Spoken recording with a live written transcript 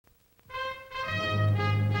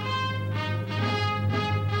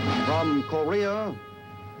From Korea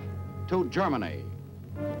to Germany.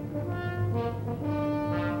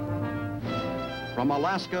 From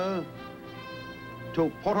Alaska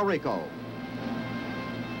to Puerto Rico.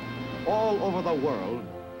 All over the world,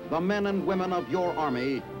 the men and women of your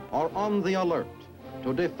Army are on the alert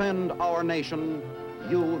to defend our nation,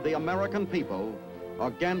 you, the American people,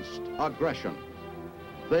 against aggression.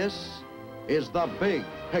 This is the big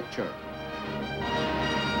picture.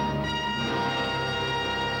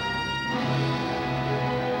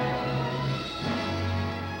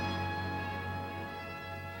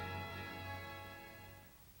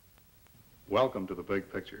 Welcome to the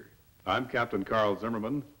big picture. I'm Captain Carl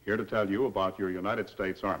Zimmerman, here to tell you about your United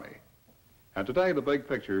States Army. And today the big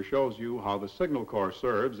picture shows you how the Signal Corps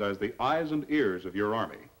serves as the eyes and ears of your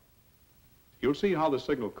Army. You'll see how the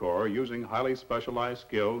Signal Corps, using highly specialized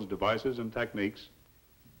skills, devices, and techniques,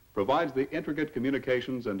 provides the intricate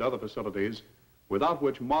communications and other facilities without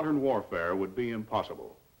which modern warfare would be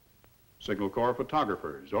impossible. Signal Corps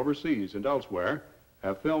photographers, overseas and elsewhere,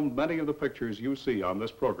 have filmed many of the pictures you see on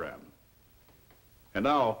this program. And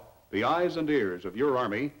now, the eyes and ears of your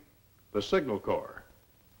Army, the Signal Corps.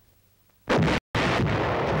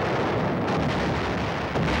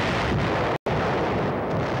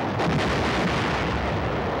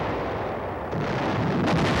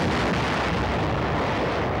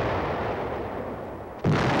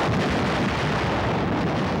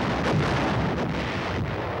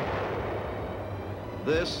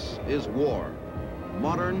 This is war,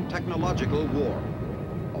 modern technological war,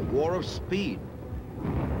 a war of speed,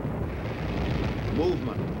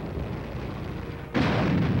 movement,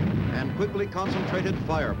 and quickly concentrated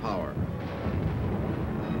firepower.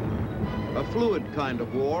 A fluid kind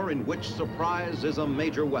of war in which surprise is a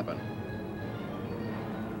major weapon.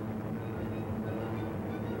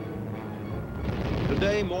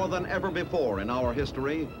 Today, more than ever before in our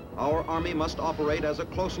history, our Army must operate as a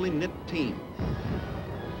closely knit team.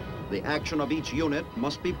 The action of each unit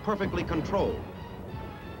must be perfectly controlled.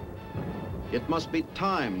 It must be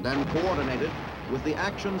timed and coordinated with the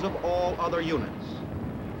actions of all other units.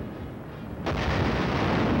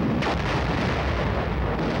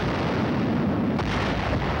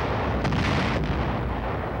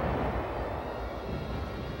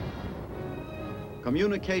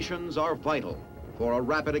 Communications are vital for a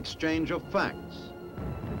rapid exchange of facts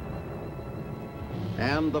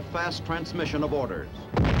and the fast transmission of orders.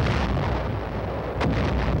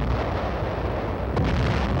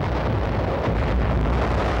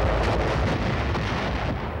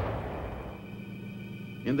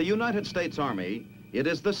 In the United States Army, it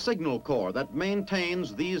is the Signal Corps that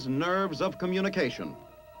maintains these nerves of communication.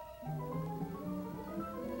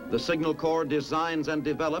 The Signal Corps designs and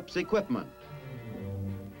develops equipment,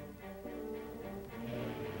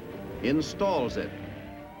 installs it,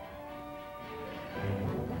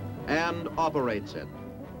 and operates it.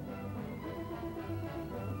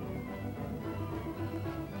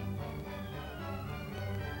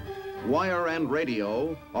 Wire and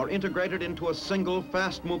radio are integrated into a single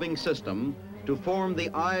fast-moving system to form the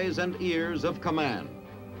eyes and ears of command.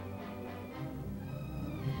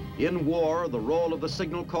 In war, the role of the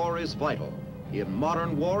Signal Corps is vital. In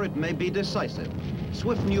modern war, it may be decisive.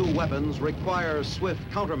 Swift new weapons require swift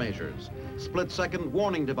countermeasures, split-second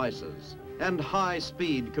warning devices, and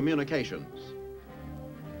high-speed communications.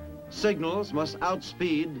 Signals must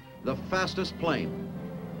outspeed the fastest plane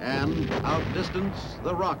and outdistance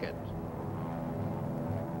the rocket.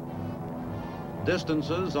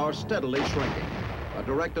 Distances are steadily shrinking. A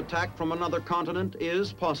direct attack from another continent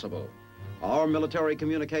is possible. Our military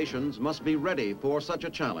communications must be ready for such a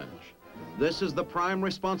challenge. This is the prime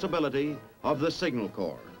responsibility of the Signal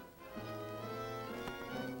Corps.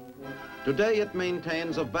 Today it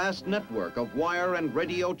maintains a vast network of wire and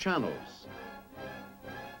radio channels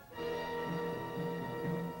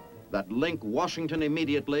that link Washington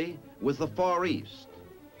immediately with the Far East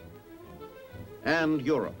and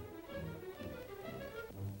Europe,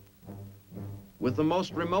 with the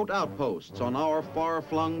most remote outposts on our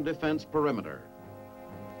far-flung defense perimeter.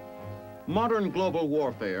 Modern global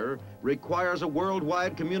warfare requires a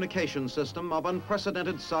worldwide communication system of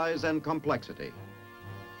unprecedented size and complexity.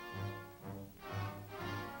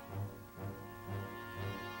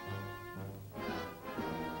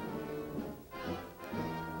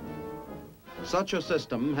 Such a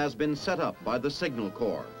system has been set up by the Signal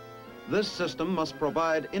Corps. This system must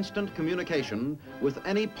provide instant communication with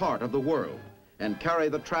any part of the world and carry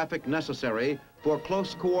the traffic necessary for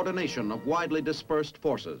close coordination of widely dispersed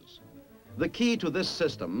forces. The key to this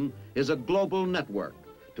system is a global network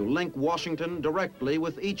to link Washington directly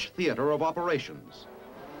with each theater of operations.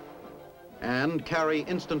 and carry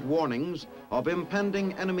instant warnings of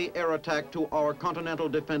impending enemy air attack to our continental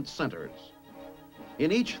defense centers.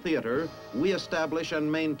 In each theater, we establish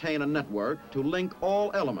and maintain a network to link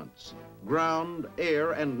all elements, ground,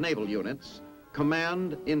 air, and naval units,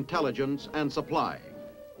 command, intelligence, and supply.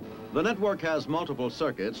 The network has multiple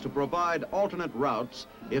circuits to provide alternate routes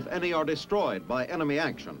if any are destroyed by enemy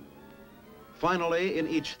action. Finally, in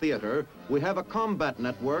each theater, we have a combat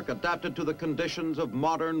network adapted to the conditions of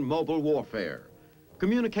modern mobile warfare.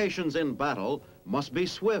 Communications in battle must be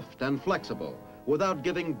swift and flexible without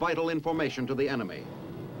giving vital information to the enemy.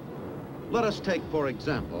 Let us take, for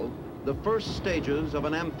example, the first stages of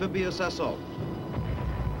an amphibious assault.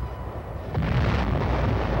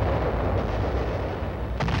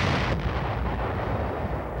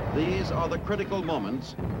 These are the critical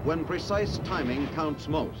moments when precise timing counts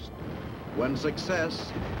most, when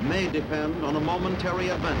success may depend on a momentary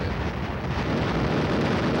advantage.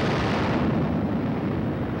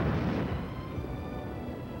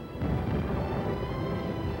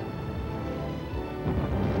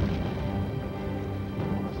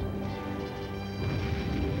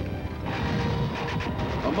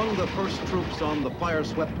 Among the first troops on the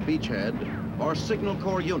fire-swept beachhead are Signal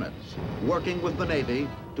Corps units working with the Navy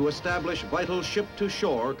to establish vital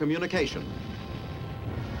ship-to-shore communication.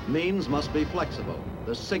 Means must be flexible.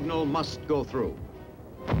 The signal must go through.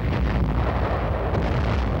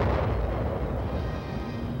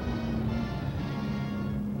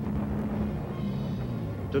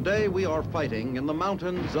 Today we are fighting in the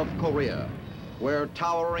mountains of Korea, where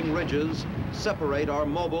towering ridges separate our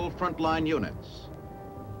mobile frontline units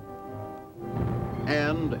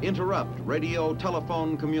and interrupt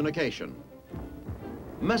radio-telephone communication.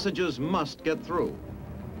 Messages must get through.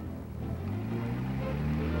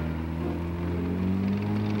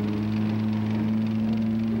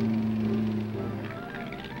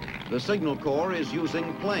 The Signal Corps is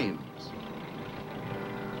using planes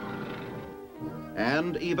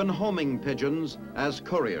and even homing pigeons as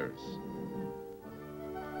couriers.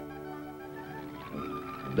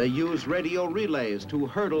 They use radio relays to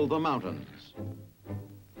hurdle the mountains.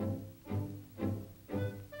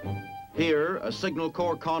 Here, a Signal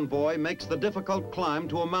Corps convoy makes the difficult climb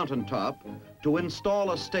to a mountaintop to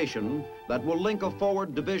install a station that will link a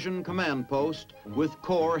forward division command post with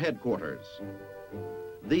Corps headquarters.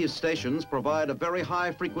 These stations provide a very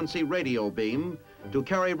high-frequency radio beam to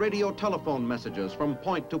carry radio-telephone messages from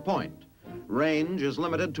point to point. Range is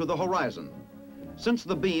limited to the horizon. Since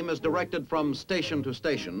the beam is directed from station to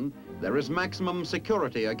station, there is maximum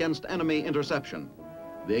security against enemy interception.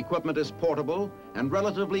 The equipment is portable and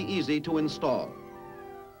relatively easy to install.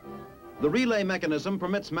 The relay mechanism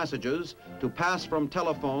permits messages to pass from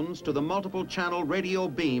telephones to the multiple-channel radio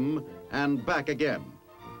beam and back again.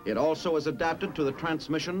 It also is adapted to the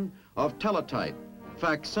transmission of teletype,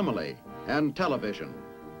 facsimile, and television.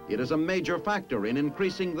 It is a major factor in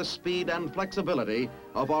increasing the speed and flexibility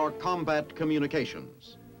of our combat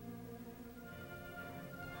communications.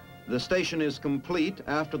 The station is complete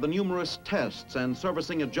after the numerous tests and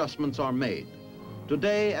servicing adjustments are made.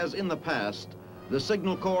 Today, as in the past, the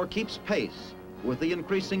Signal Corps keeps pace with the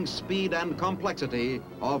increasing speed and complexity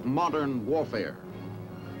of modern warfare.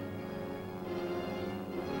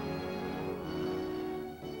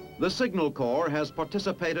 The Signal Corps has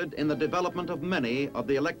participated in the development of many of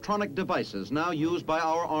the electronic devices now used by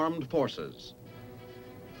our armed forces.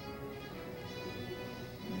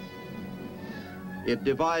 It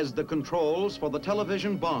devised the controls for the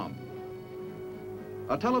television bomb.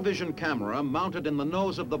 A television camera mounted in the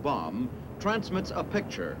nose of the bomb transmits a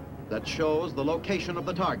picture that shows the location of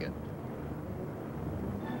the target.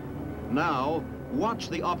 Now, watch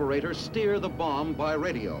the operator steer the bomb by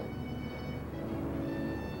radio.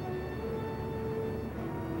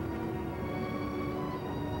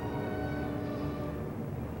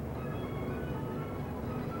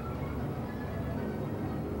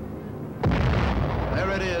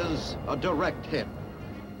 A direct hit.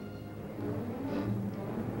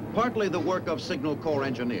 Partly the work of Signal Corps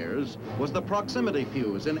engineers was the proximity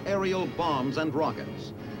fuse in aerial bombs and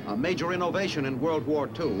rockets. A major innovation in World War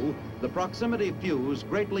II, the proximity fuse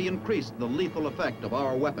greatly increased the lethal effect of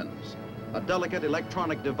our weapons. A delicate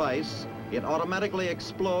electronic device, it automatically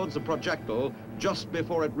explodes a projectile just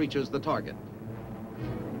before it reaches the target.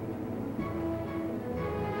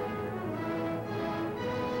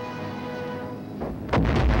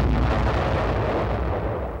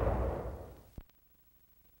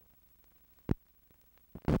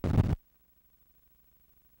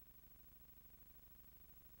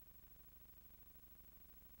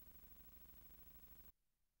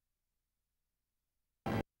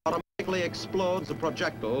 automatically explodes the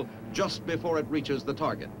projectile just before it reaches the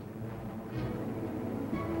target.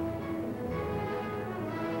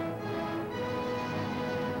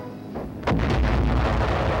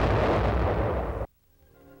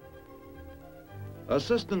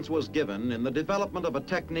 Assistance was given in the development of a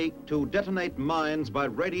technique to detonate mines by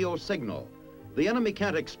radio signal. The enemy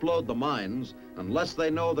can't explode the mines unless they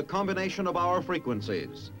know the combination of our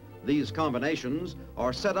frequencies. These combinations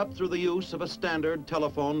are set up through the use of a standard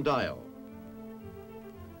telephone dial.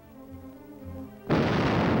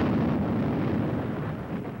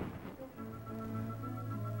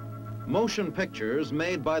 Motion pictures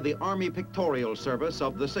made by the Army Pictorial Service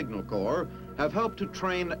of the Signal Corps have helped to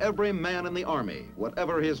train every man in the Army,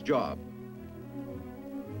 whatever his job.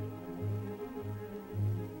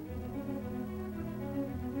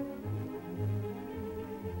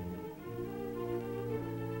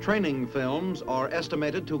 Training films are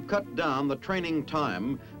estimated to cut down the training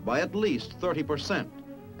time by at least 30%,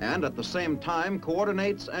 and at the same time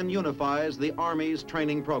coordinates and unifies the Army's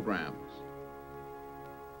training programs.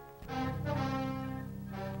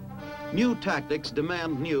 New tactics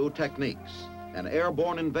demand new techniques. An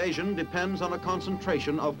airborne invasion depends on a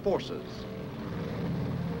concentration of forces.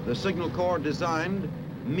 The Signal Corps designed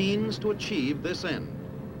means to achieve this end,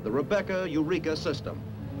 the Rebecca-Eureka system.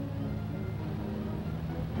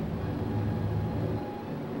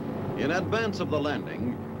 In advance of the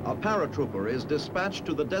landing, a paratrooper is dispatched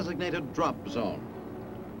to the designated drop zone.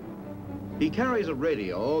 He carries a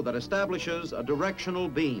radio that establishes a directional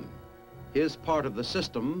beam. His part of the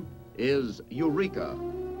system is Eureka.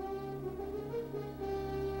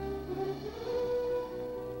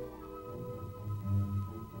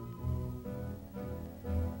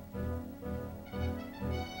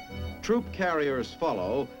 Troop carriers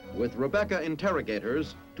follow with Rebecca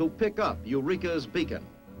interrogators to pick up Eureka's beacon.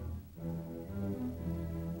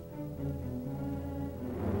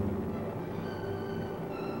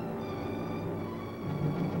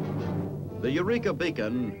 The Eureka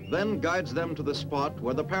beacon then guides them to the spot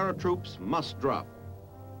where the paratroops must drop.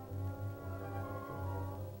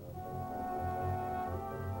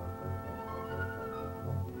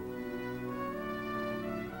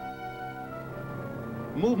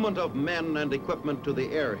 Movement of men and equipment to the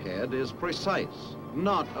airhead is precise,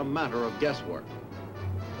 not a matter of guesswork.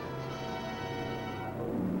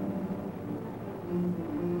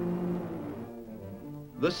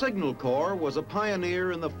 The Signal Corps was a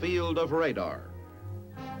pioneer in the field of radar,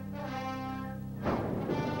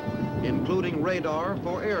 including radar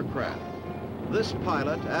for aircraft. This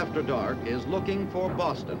pilot, after dark, is looking for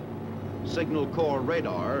Boston. Signal Corps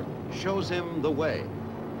radar shows him the way.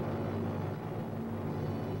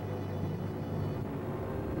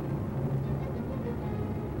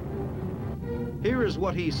 Here is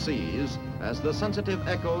what he sees as the sensitive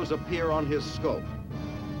echoes appear on his scope.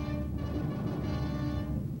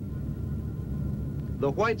 The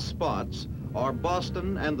white spots are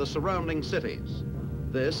Boston and the surrounding cities.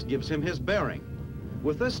 This gives him his bearing.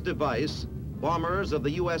 With this device, bombers of the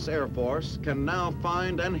U.S. Air Force can now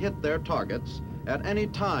find and hit their targets at any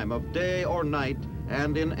time of day or night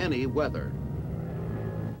and in any weather.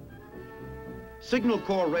 Signal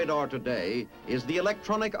Corps radar today is the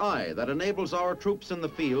electronic eye that enables our troops in the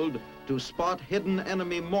field to spot hidden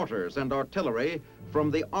enemy mortars and artillery from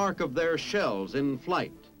the arc of their shells in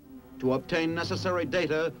flight, to obtain necessary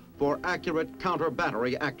data for accurate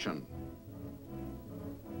counter-battery action.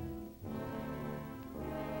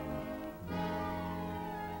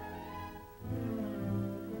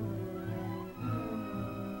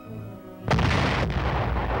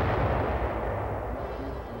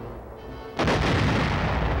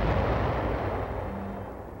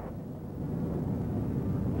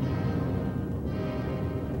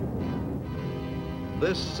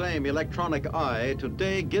 This same electronic eye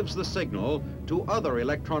today gives the signal to other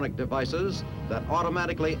electronic devices that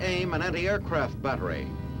automatically aim an anti-aircraft battery.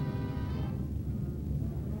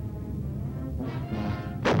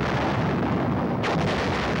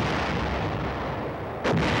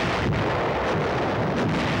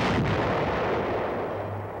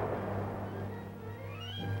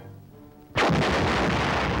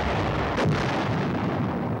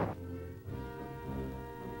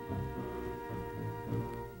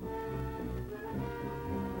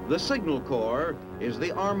 The Signal Corps is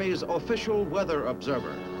the Army's official weather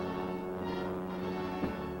observer.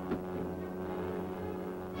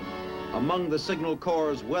 Among the Signal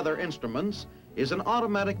Corps' weather instruments is an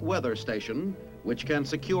automatic weather station which can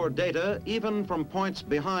secure data even from points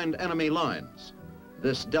behind enemy lines.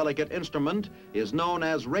 This delicate instrument is known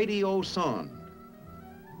as radio sonde.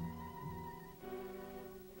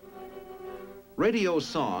 Radio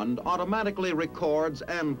sound automatically records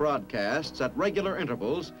and broadcasts at regular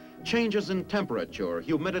intervals changes in temperature,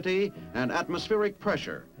 humidity, and atmospheric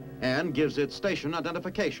pressure, and gives it station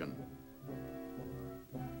identification.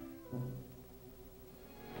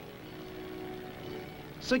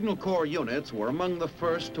 Signal Corps units were among the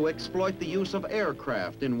first to exploit the use of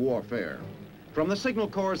aircraft in warfare. From the Signal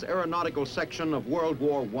Corps' aeronautical section of World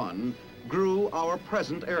War I grew our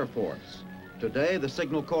present Air Force. Today, the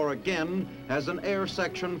Signal Corps again has an air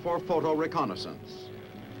section for photo reconnaissance.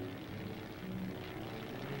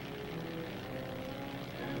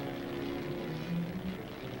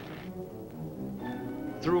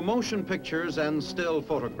 Through motion pictures and still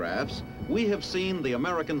photographs, we have seen the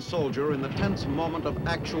American soldier in the tense moment of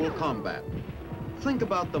actual combat. Think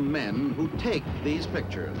about the men who take these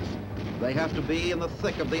pictures. They have to be in the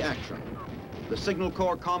thick of the action. The Signal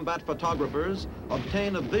Corps combat photographers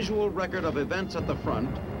obtain a visual record of events at the front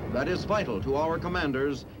that is vital to our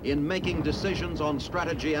commanders in making decisions on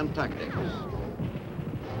strategy and tactics.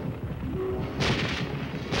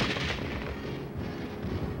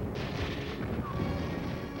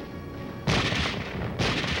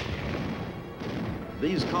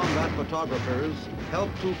 These combat photographers help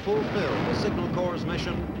to fulfill the Signal Corps'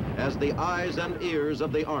 mission as the eyes and ears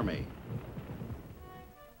of the Army.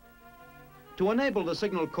 To enable the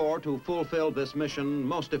Signal Corps to fulfill this mission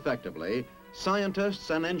most effectively,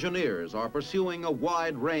 scientists and engineers are pursuing a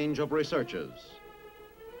wide range of researches.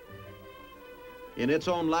 In its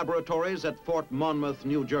own laboratories at Fort Monmouth,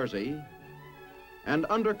 New Jersey, and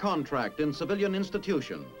under contract in civilian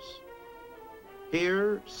institutions,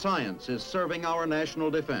 here, science is serving our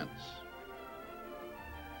national defense.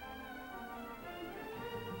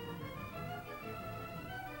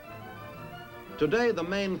 Today, the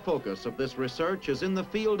main focus of this research is in the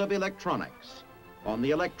field of electronics, on the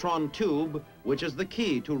electron tube, which is the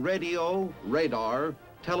key to radio, radar,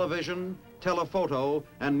 television, telephoto,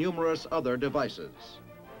 and numerous other devices.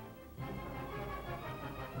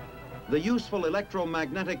 The useful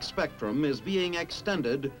electromagnetic spectrum is being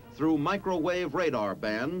extended through microwave radar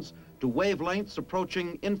bands to wavelengths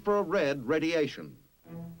approaching infrared radiation.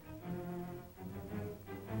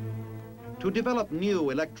 To develop new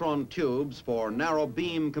electron tubes for narrow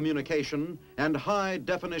beam communication and high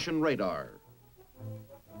definition radar.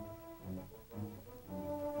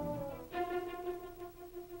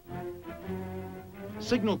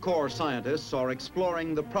 Signal Corps scientists are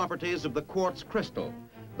exploring the properties of the quartz crystal,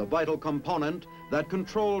 the vital component that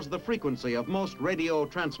controls the frequency of most radio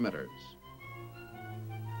transmitters.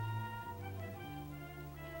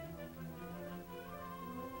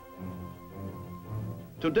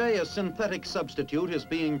 Today, a synthetic substitute is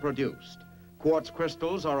being produced. Quartz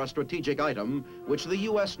crystals are a strategic item which the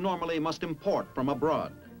U.S. normally must import from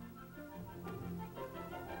abroad.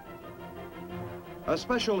 A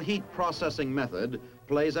special heat processing method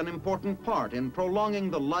plays an important part in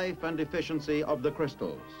prolonging the life and efficiency of the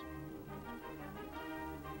crystals.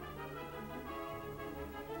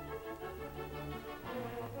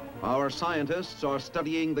 Our scientists are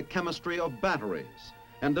studying the chemistry of batteries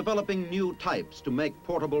and developing new types to make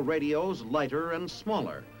portable radios lighter and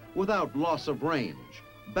smaller without loss of range.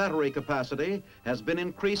 Battery capacity has been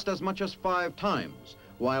increased as much as 5 times,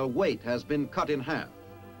 while weight has been cut in half.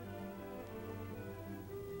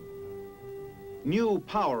 New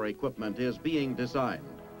power equipment is being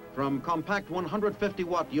designed, from compact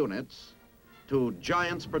 150-watt units to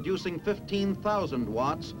giants producing 15,000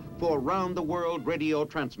 watts for round-the-world radio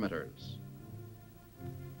transmitters.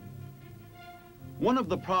 One of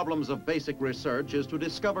the problems of basic research is to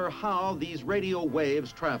discover how these radio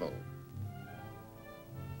waves travel.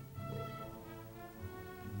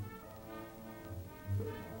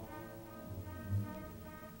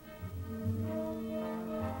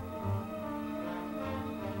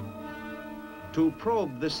 To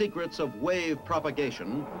probe the secrets of wave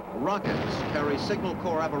propagation, rockets carry Signal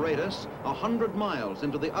Corps apparatus 100 miles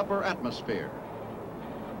into the upper atmosphere.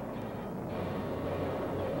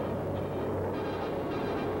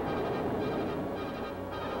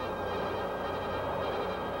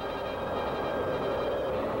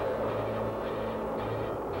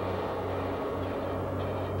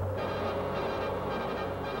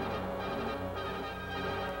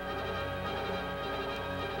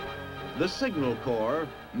 The Signal Corps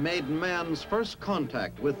made man's first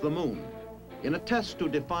contact with the moon. In a test to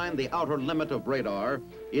define the outer limit of radar,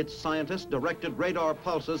 its scientists directed radar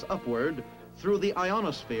pulses upward through the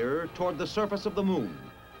ionosphere toward the surface of the moon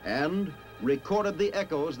and recorded the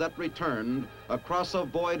echoes that returned across a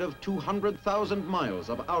void of 200,000 miles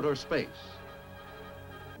of outer space.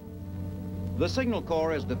 The Signal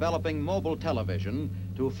Corps is developing mobile television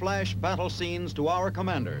to to flash battle scenes to our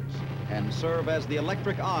commanders and serve as the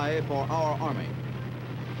electric eye for our Army.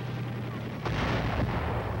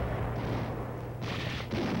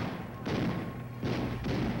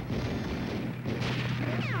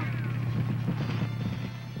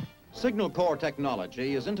 Signal Corps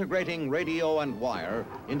technology is integrating radio and wire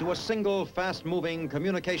into a single fast-moving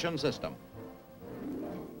communication system.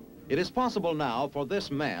 It is possible now for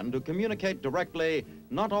this man to communicate directly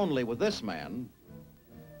not only with this man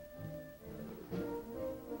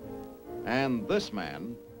and this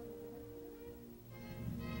man,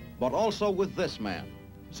 but also with this man,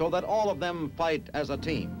 so that all of them fight as a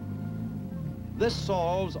team. This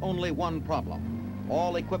solves only one problem.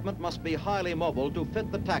 All equipment must be highly mobile to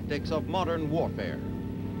fit the tactics of modern warfare.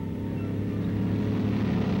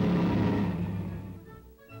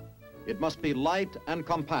 It must be light and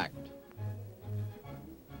compact.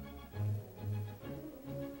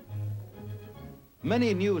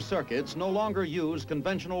 Many new circuits no longer use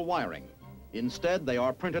conventional wiring. Instead, they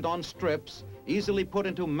are printed on strips, easily put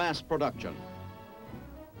into mass production.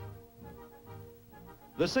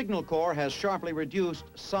 The Signal Corps has sharply reduced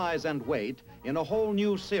size and weight in a whole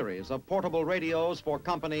new series of portable radios for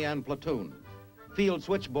company and platoon. Field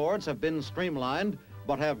switchboards have been streamlined,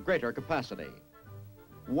 but have greater capacity.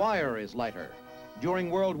 Wire is lighter.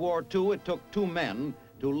 During World War II, it took 2 men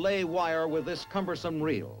to lay wire with this cumbersome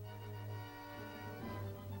reel.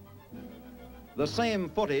 The same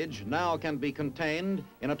footage now can be contained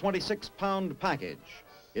in a 26-pound package.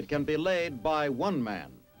 It can be laid by 1 man.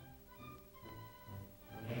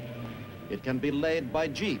 It can be laid by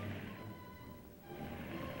jeep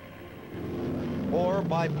or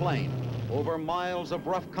by plane over miles of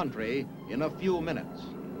rough country in a few minutes.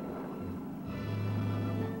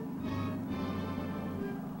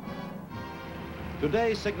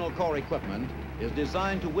 Today's Signal Corps equipment is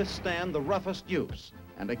designed to withstand the roughest use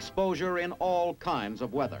and exposure in all kinds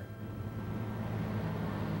of weather.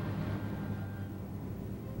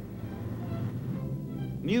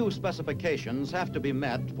 New specifications have to be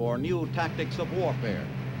met for new tactics of warfare.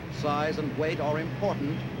 Size and weight are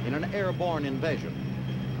important in an airborne invasion.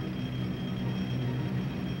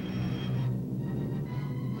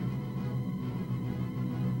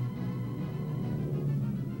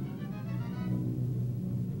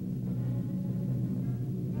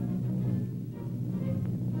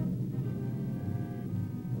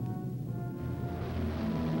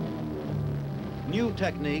 New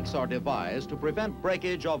techniques are devised to prevent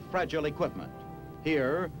breakage of fragile equipment.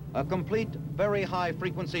 Here, a complete, very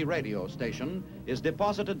high-frequency radio station is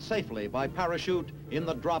deposited safely by parachute in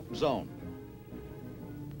the drop zone.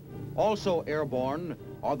 Also airborne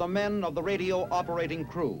are the men of the radio operating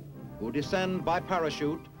crew who descend by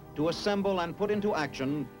parachute to assemble and put into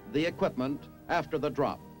action the equipment after the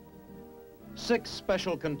drop. 6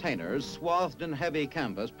 special containers swathed in heavy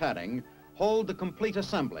canvas padding hold the complete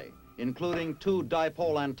assembly, including 2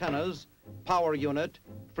 dipole antennas, power unit,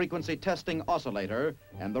 frequency testing oscillator,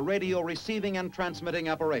 and the radio receiving and transmitting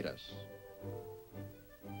apparatus.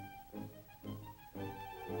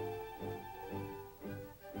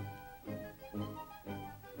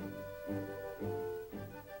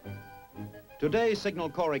 Today's Signal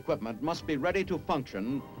Corps equipment must be ready to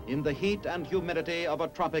function in the heat and humidity of a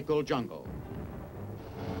tropical jungle,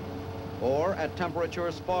 or at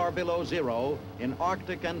temperatures far below 0 in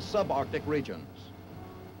Arctic and subarctic regions.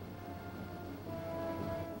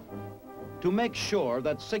 To make sure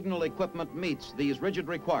that signal equipment meets these rigid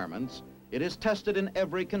requirements, it is tested in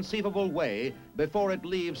every conceivable way before it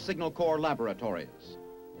leaves Signal Corps laboratories.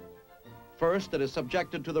 First, it is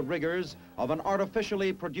subjected to the rigors of an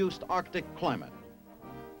artificially produced Arctic climate,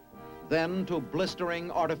 then to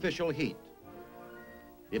blistering artificial heat.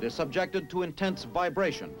 It is subjected to intense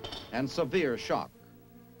vibration and severe shock.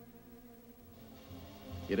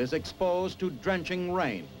 It is exposed to drenching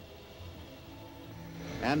rain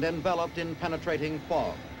and enveloped in penetrating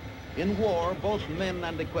fog. In war, both men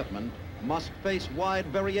and equipment must face wide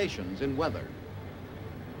variations in weather.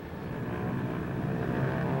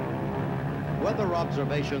 Weather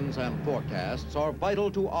observations and forecasts are vital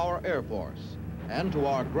to our Air Force and to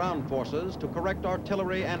our ground forces to correct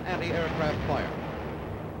artillery and anti-aircraft fire.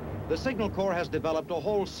 The Signal Corps has developed a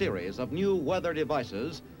whole series of new weather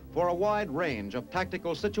devices for a wide range of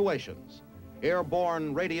tactical situations.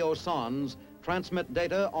 Airborne radio sondes transmit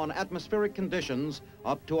data on atmospheric conditions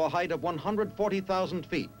up to a height of 140,000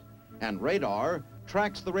 feet, and radar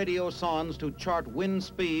tracks the radio sondes to chart wind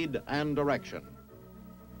speed and direction.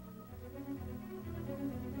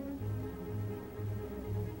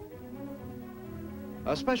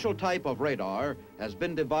 A special type of radar has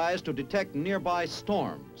been devised to detect nearby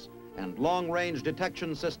storms. and long-range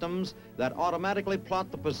detection systems that automatically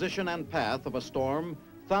plot the position and path of a storm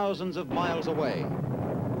thousands of miles away.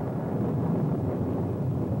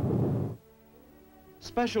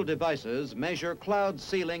 Special devices measure cloud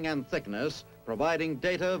ceiling and thickness, providing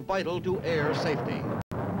data vital to air safety.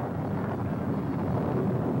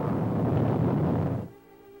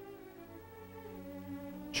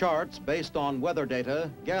 Charts based on weather data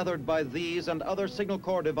gathered by these and other Signal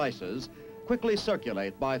Corps devices quickly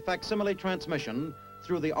circulate by facsimile transmission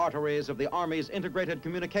through the arteries of the Army's integrated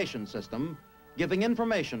communication system, giving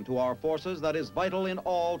information to our forces that is vital in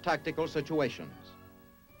all tactical situations.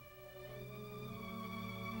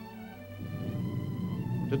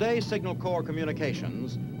 Today's Signal Corps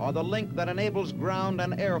communications are the link that enables ground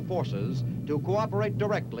and air forces to cooperate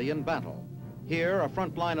directly in battle. Here, a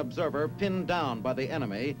frontline observer pinned down by the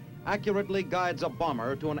enemy accurately guides a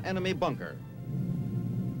bomber to an enemy bunker.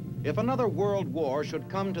 If another world war should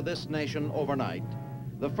come to this nation overnight,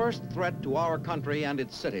 the first threat to our country and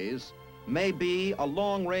its cities may be a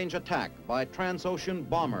long-range attack by transocean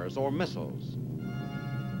bombers or missiles.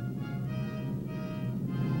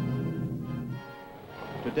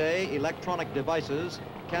 Today, electronic devices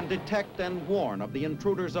can detect and warn of the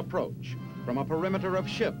intruder's approach from a perimeter of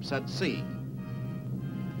ships at sea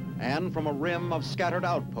and from a rim of scattered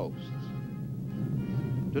outposts.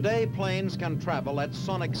 Today, planes can travel at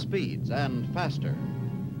sonic speeds and faster.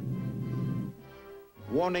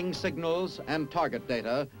 Warning signals and target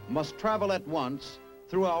data must travel at once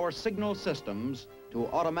through our signal systems to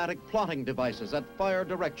automatic plotting devices at fire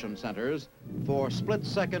direction centers for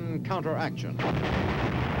split-second counteraction.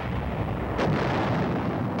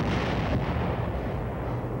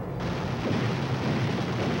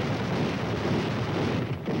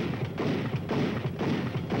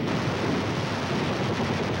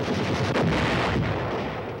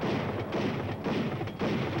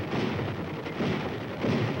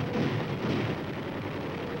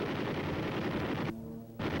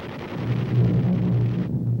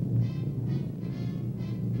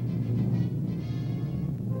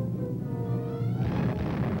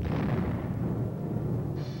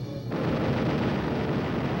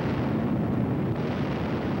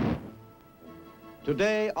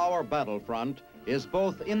 Today, our battlefront is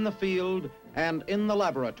both in the field and in the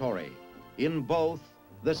laboratory. In both,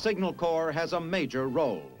 the Signal Corps has a major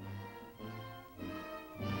role.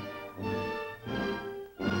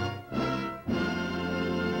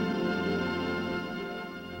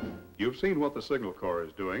 You've seen what the Signal Corps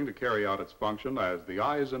is doing to carry out its function as the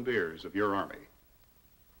eyes and ears of your Army.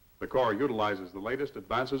 The Corps utilizes the latest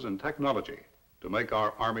advances in technology to make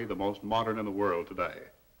our Army the most modern in the world today.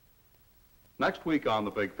 Next week on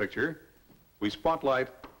The Big Picture, we spotlight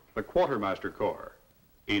the Quartermaster Corps,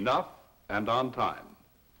 enough and on time.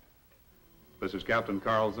 This is Captain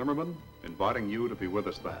Carl Zimmerman inviting you to be with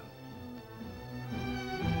us then.